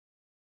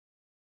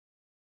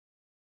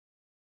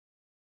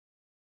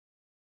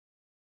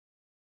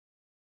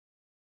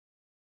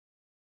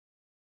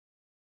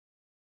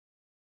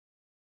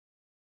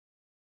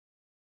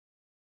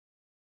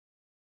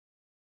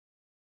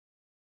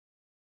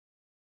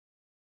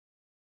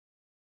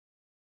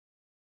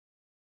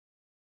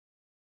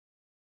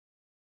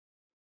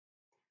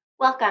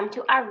Welcome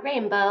to our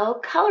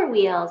rainbow color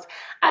wheels.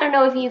 I don't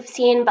know if you've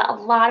seen, but a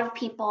lot of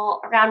people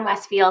around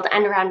Westfield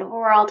and around the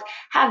world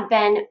have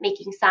been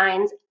making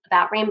signs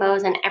about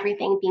rainbows and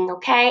everything being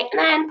okay, and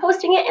then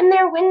posting it in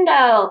their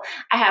window.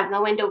 I have my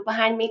window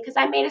behind me because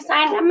I made a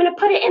sign and I'm going to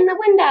put it in the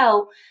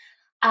window.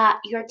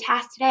 Your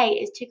task today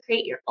is to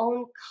create your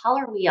own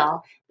color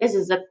wheel.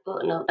 Oh,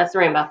 no, that's the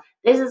rainbow.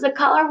 This is a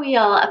color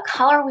wheel. A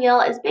color wheel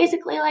is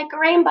basically like a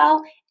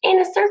rainbow in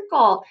a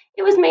circle.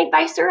 It was made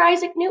by Sir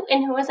Isaac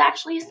Newton, who was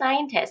actually a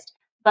scientist.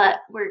 But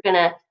we're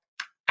gonna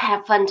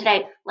have fun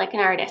today, like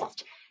an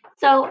artist.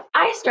 So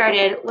I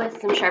started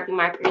with some Sharpie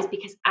markers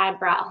because I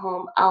brought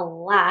home a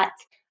lot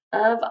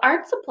of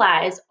art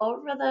supplies for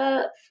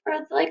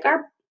like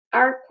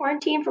our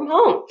quarantine from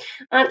home.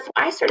 So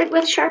I started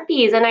with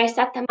Sharpies and I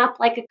set them up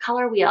like a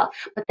color wheel.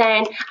 But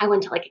then I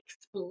went to like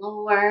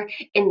explore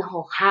in the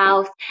whole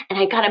house and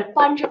I got a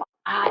bunch of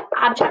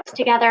objects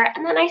together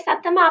and then I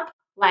set them up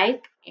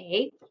like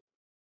a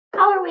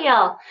color wheel.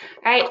 All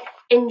right,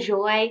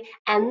 enjoy.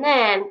 And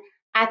then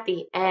at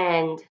the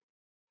end,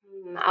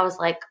 I was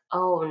like,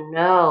 oh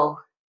no,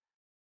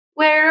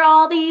 where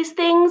all these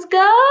things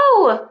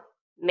go?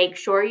 Make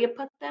sure you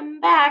put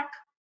them back.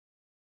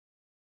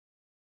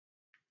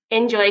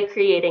 Enjoy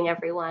creating,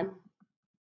 everyone.